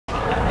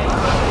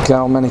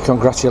Karl, many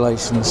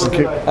congratulations. Thank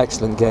you.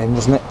 Excellent game,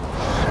 wasn't it?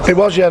 It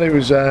was, yeah. It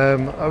was.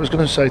 I was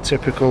going to say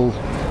typical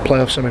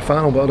playoff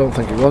semi-final, but I don't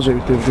think it was. There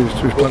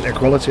was plenty of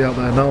quality out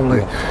there.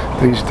 Normally,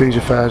 these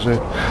affairs are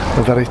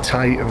very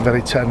tight and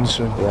very tense.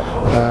 And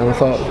I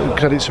thought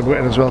credit to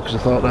Witton as well, because I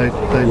thought they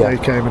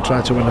came and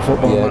tried to win the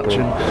football match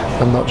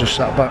and not just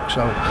sat back.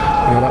 So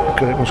that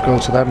credit must go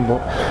to them.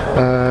 But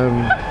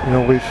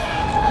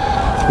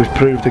we've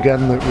proved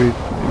again that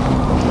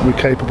we're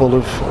capable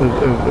of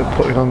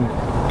putting on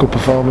good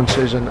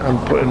performances and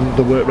putting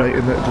the work rate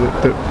in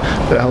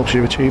that helps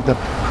you achieve them.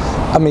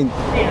 I mean,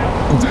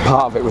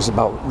 part of it was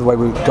about the way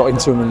we got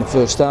into them in the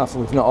first half.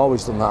 We've not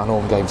always done that in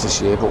home games this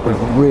year, but we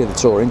really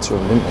tore into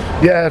them, didn't we?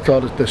 Yeah, I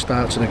thought at the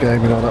start of the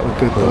game, that was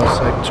good.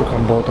 They took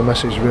on board the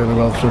message really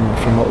well from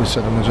what we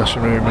said in the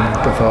dressing room, and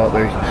I thought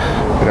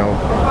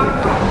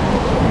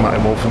Matty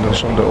Wolfen done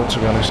summed it up, to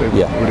be honest. With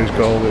his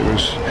goal, it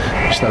was,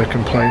 instead of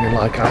complaining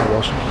like I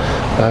was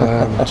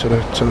to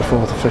the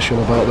fourth official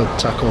about the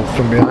tackle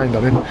from behind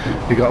on him,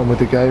 he got on with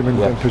the game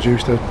and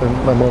produced a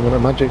moment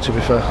of magic, to be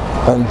fair.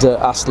 And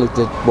Astley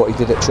did what he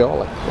did at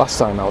Chorley last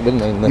time out, didn't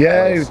he?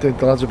 The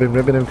lads have been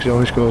ribbing him because he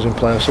only scores in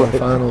playoff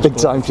semi-finals. Big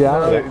time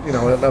Charlie.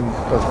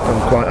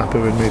 I'm quite happy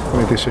with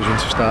my decision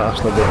to start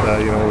Astley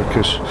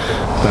because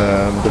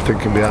the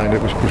thinking behind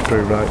it was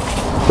proved right.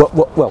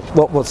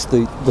 What was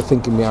the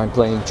thinking behind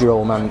playing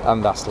Jerome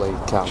and Astley?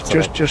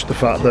 Just the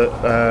fact that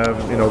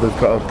they've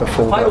got the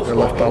full back,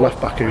 a left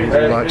back who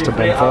likes to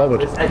bring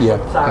forward.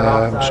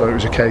 So it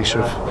was a case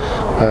of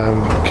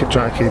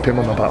trying to keep him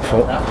on the back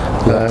foot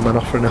and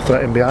offering a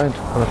threat in behind.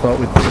 And I thought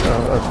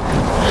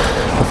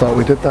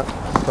we did that.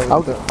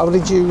 How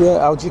did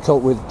you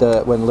cope with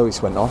when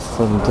Lewis went off,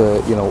 and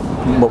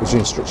what was your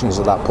instructions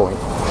at that point?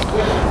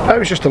 It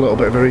was just a little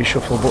bit of a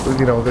reshuffle, but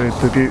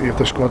the beauty of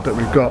the squad that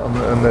we've got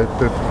and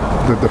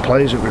the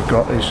players that we've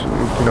got is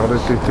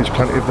there's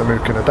plenty of them who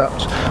can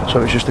adapt.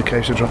 So it's just a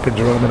case of dropping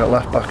Jerome in at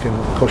left back and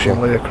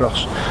pushing Lee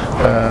across.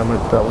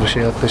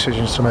 Obviously had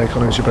decisions to make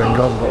on who to bring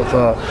on, but I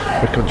thought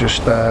we could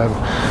just,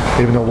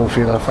 even though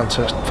Wolfie had a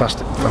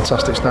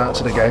fantastic start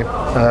to the game,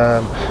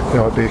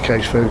 it'd be a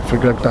case for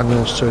Greg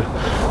Daniels to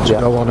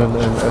go on and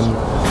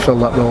fill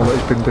that role that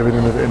he's been doing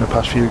in the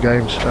past few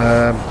games,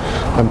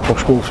 and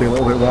push Wolfie a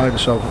little bit wider.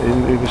 So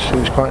it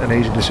was quite an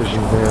easy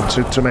decision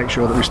to make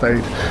sure that we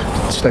stayed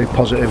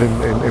positive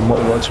in what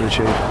we want to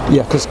achieve.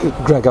 Yeah, because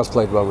Greg has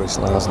played well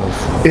recently, hasn't he?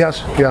 He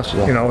has.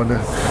 And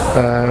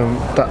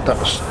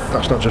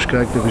that's not just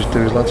Greg. There was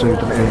lads who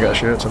didn't even get a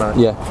shirt tonight.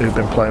 Who've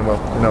been playing well.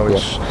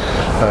 It's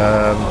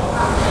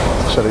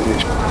so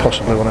it's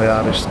possibly one of the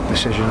hardest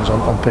decisions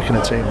on picking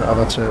a team that I've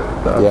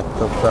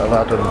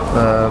had and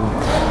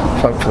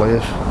thankfully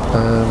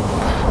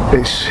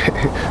it's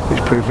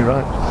proved me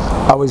right.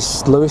 How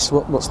is Lewis?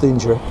 What's the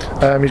injury?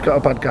 He's got a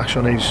bad gash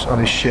on his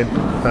shin.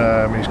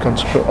 He's gone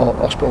to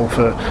hospital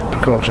for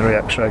precautionary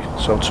X-ray.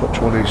 So touch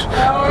wood,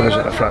 there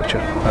isn't a fracture.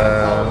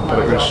 But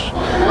it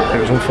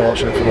was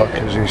unfortunate for Locke,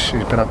 because he's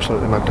been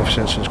absolutely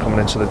magnificent since coming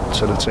into the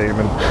team,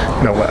 and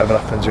whatever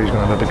happens, he's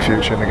going to have a big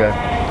future in the game.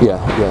 Yeah,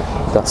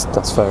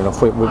 that's fair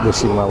enough. We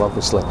wish him well,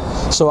 obviously.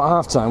 So at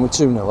half time we're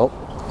 2-0 up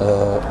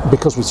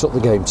because we took the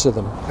game to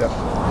them.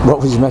 What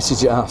was your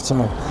message at half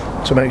time?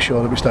 To make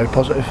sure that we stayed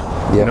positive.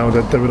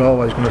 That they were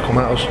always going to come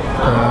at us,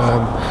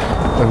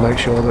 and make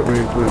sure that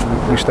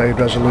we stayed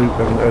resolute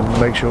and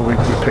make sure we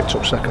picked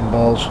up second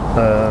balls.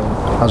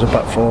 As a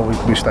back four,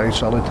 we stayed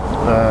solid,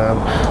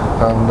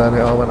 and then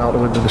it all went out the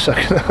window in the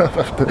second half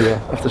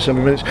after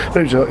 7 minutes.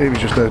 But it was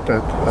just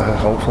a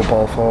hopeful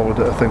ball forward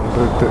that I think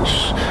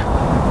that's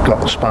got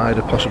the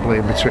Spider possibly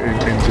in two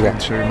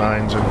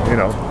minds, and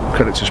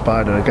credit to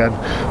Spider again,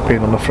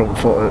 being on the front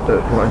foot,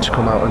 wanting to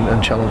come out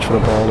and challenge for the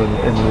ball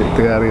in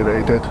the area that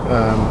he did.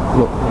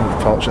 Look,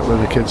 unfortunately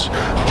the kid is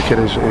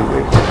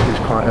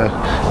quite a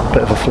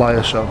bit of a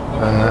flyer, so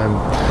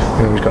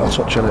he's got a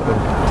touch on it,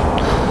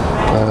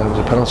 and it was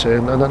a penalty.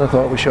 And then I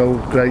thought we showed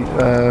great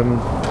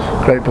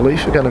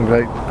belief again, and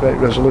great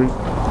resolute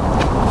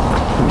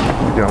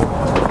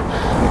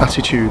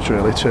attitudes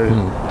really to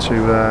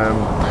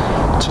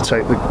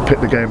pick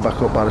the game back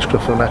up by the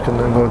scruff of the neck and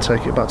then go and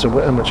take it back to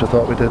Witton, which I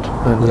thought we did,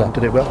 and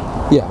did it well.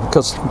 Yeah,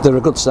 because they're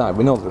a good side.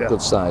 We know they're a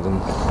good side,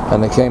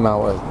 and they came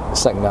out at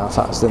second half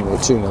fast, didn't they?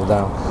 2-0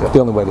 down, the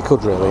only way they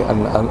could really,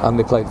 and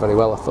they played very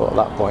well, I thought, at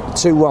that point.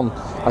 2-1,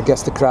 I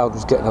guess the crowd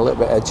was getting a little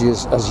bit edgy,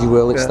 as you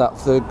will. It's that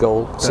third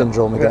goal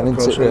syndrome again,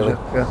 isn't it, really?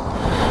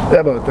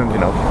 Yeah, but then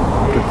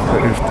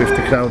if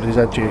the crowd is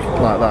edgy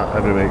like that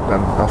every week,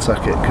 then I'll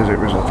take it, because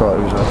I thought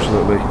it was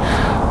absolutely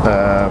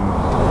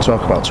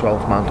talk about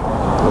 12th man.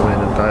 I mean,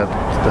 I had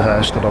the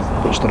hair stood up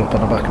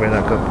on the back of my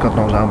neck God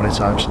knows how many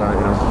times tonight.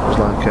 It was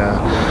like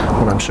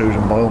one of them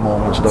Susan Boyle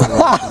moments,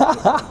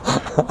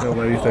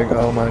 where you think,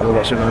 oh my God,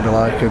 what's it going to be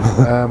like?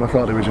 And I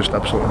thought it was just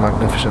absolutely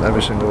magnificent.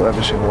 Every single one of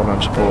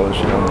them supporters,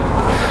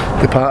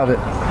 they're part of it.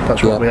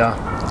 That's what we are.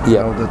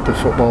 The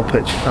football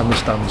pitch and the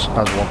stands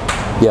as one.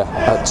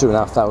 Yeah,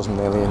 2,500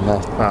 nearly in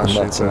there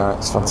tonight.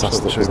 It's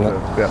fantastic, isn't it?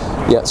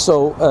 Yeah.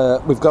 So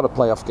we've got a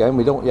playoff game.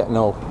 We don't yet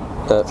know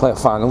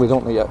playoff final. We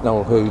don't yet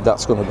know who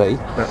that's going to be.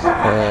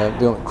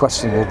 The only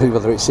question will be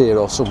whether it's here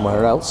or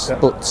somewhere else.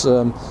 But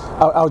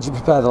how do you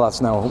prepare the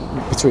lads now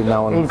between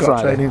now and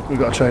Friday? We've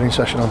got a training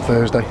session on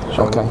Thursday,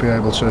 so we'll be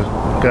able to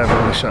get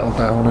everybody settled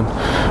down, and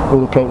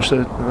we'll approach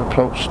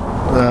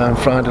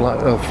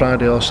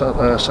Friday or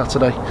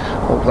Saturday.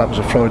 Hope that was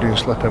a Freudian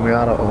slip, and we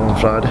are out on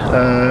Friday.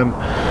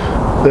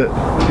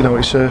 You know,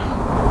 it's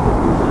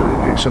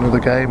another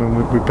game,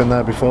 and we've been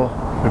there before.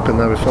 We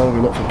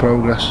look for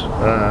progress.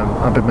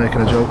 I've been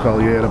making a joke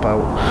all year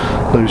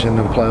about losing in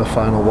the playoff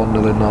final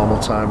 1-0 in normal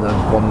time, then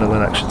 1-0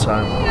 in extra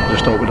time.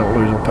 Just hope we don't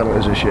lose on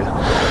penalties this year.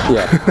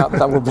 Yeah,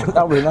 that would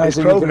be nice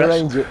if we can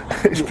arrange it.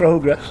 It's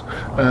progress.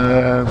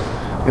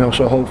 You know,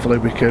 so hopefully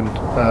we can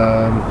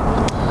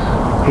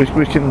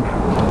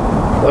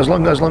as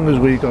long as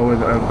we go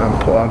in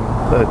and put on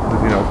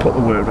put the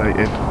work rate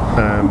in.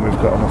 We've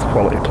got enough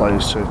quality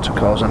players to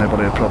cause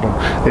anybody a problem.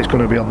 It's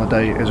going to be on the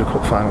day. It is a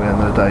cup final at the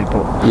end of the day,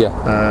 but you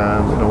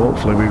know,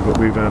 hopefully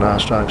we've earned our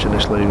stripes in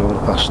this league over the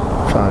past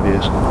 5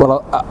 years.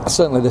 Well,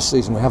 certainly this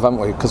season we have, haven't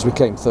we? Because we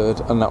came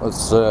third, and that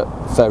was a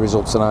fair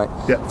result tonight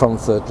from the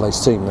third place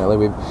team. Really,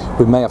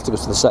 we may have to go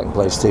to the second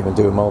place team and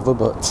do them over,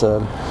 but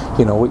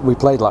you know, we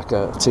played like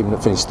a team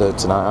that finished third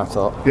tonight, I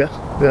thought. Yeah,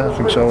 I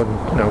think so. And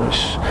you know,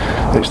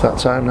 it's that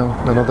time now.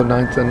 Another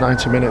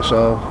 90 minutes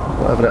or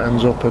whatever it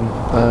ends up, and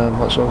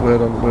let's hope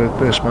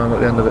we're smiling at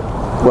the end of it.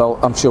 Well,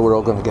 I'm sure we're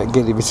all going to get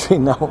giddy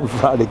between now and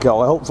Friday,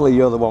 Karl. Hopefully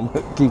you're the one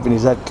keeping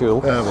his head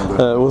cool. Yeah,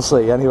 we'll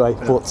see anyway.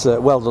 But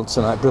well done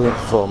tonight, brilliant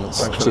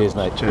performance. Thanks. Cheers,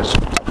 mate. Cheers.